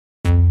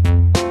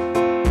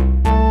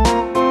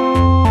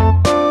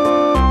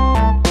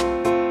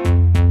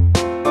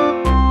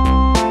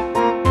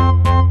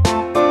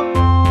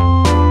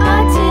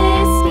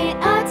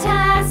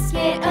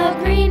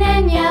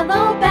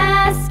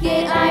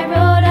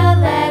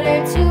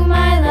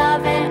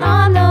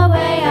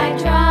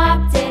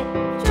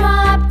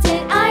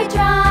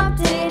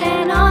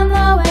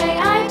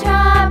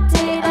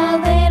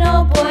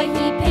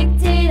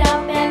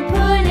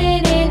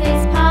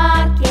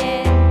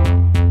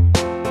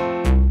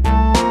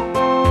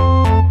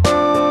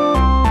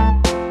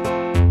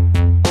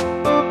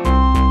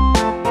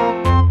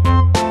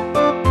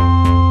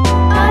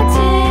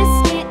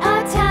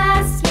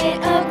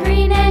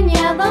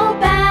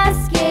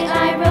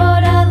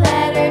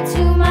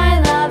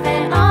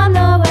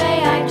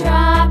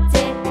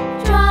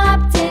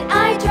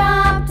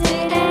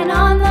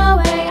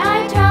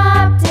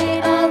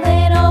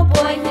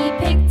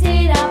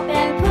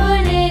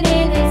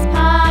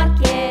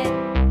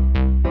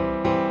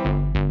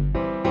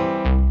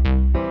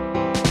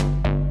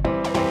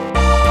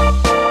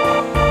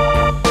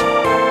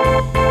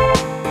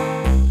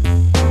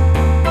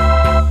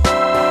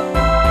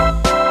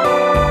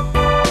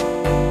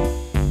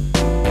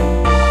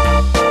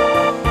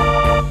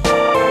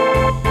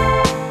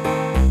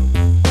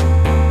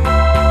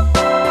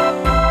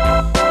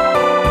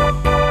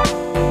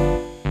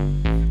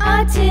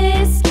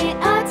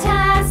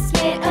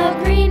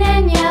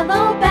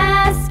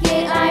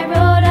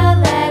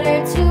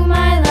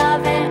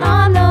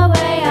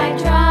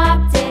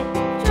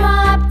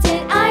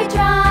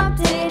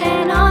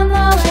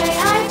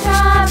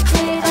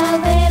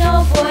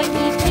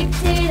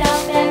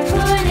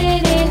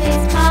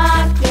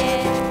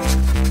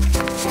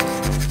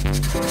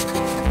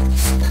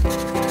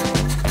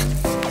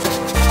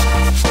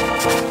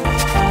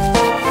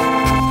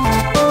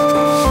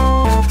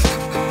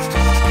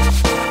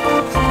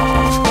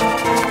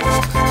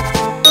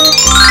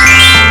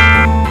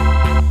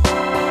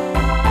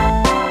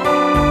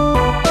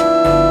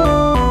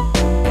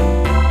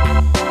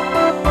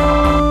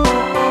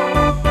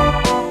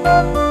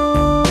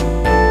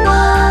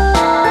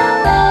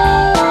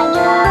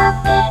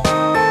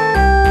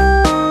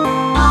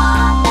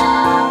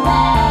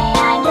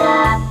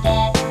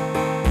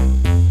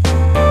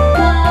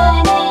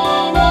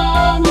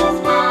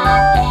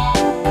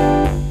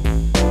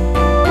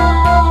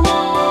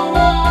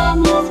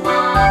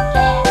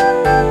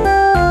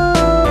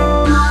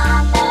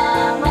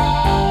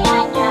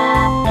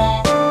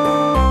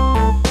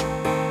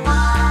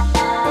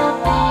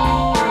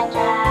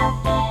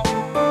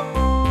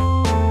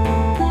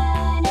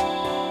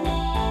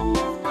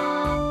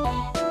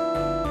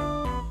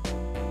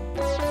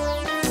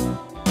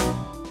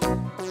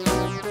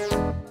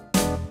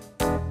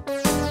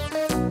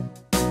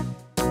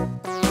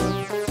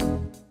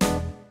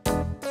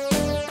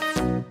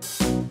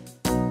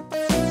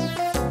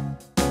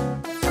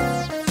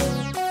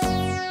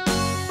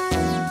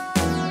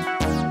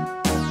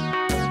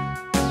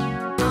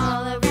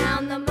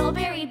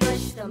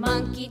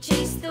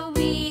the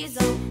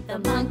weasel. The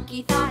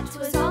monkey thought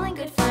 'twas all in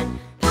good fun.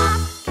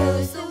 Pop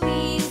goes the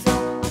weasel.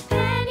 A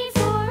penny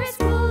for a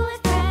spool of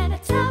thread, a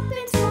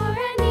tuppence for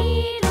a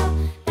needle.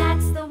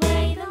 That's the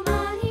way the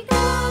money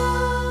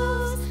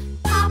goes.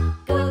 Pop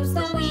goes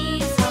the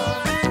weasel.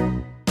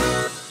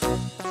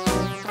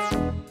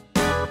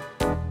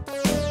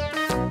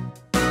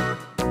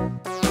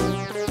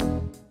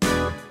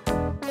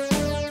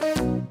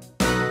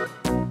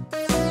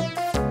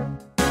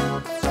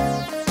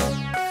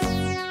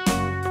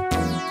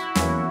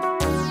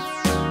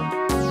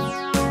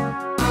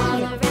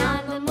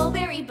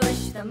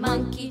 The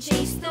monkey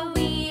chased the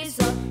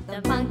weasel.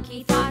 The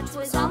monkey thought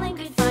 'twas all in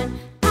good fun.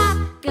 Pop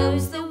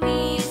goes the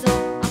weasel.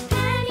 A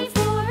penny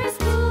for a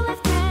spool of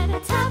thread, a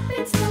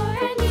tuppence for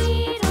a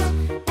needle.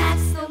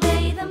 That's the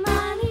way the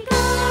money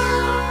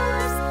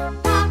goes.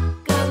 Pop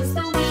goes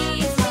the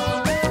weasel.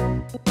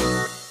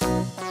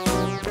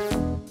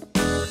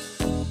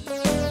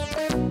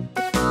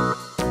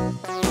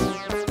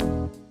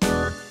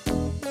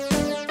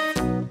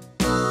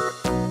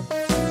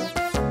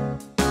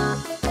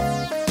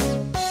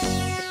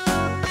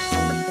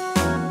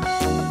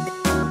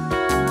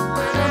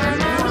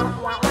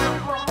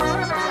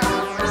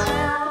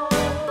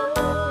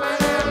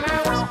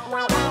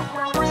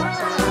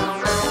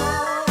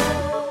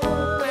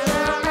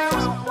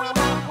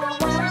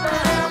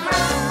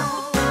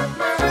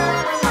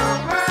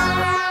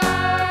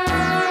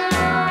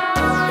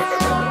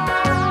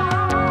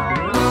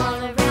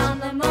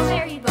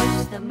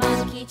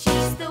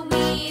 Chased the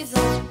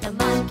weasel. The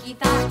monkey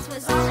thought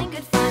 'twas all in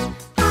good fun.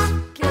 Pop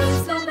goes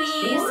the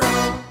weasel.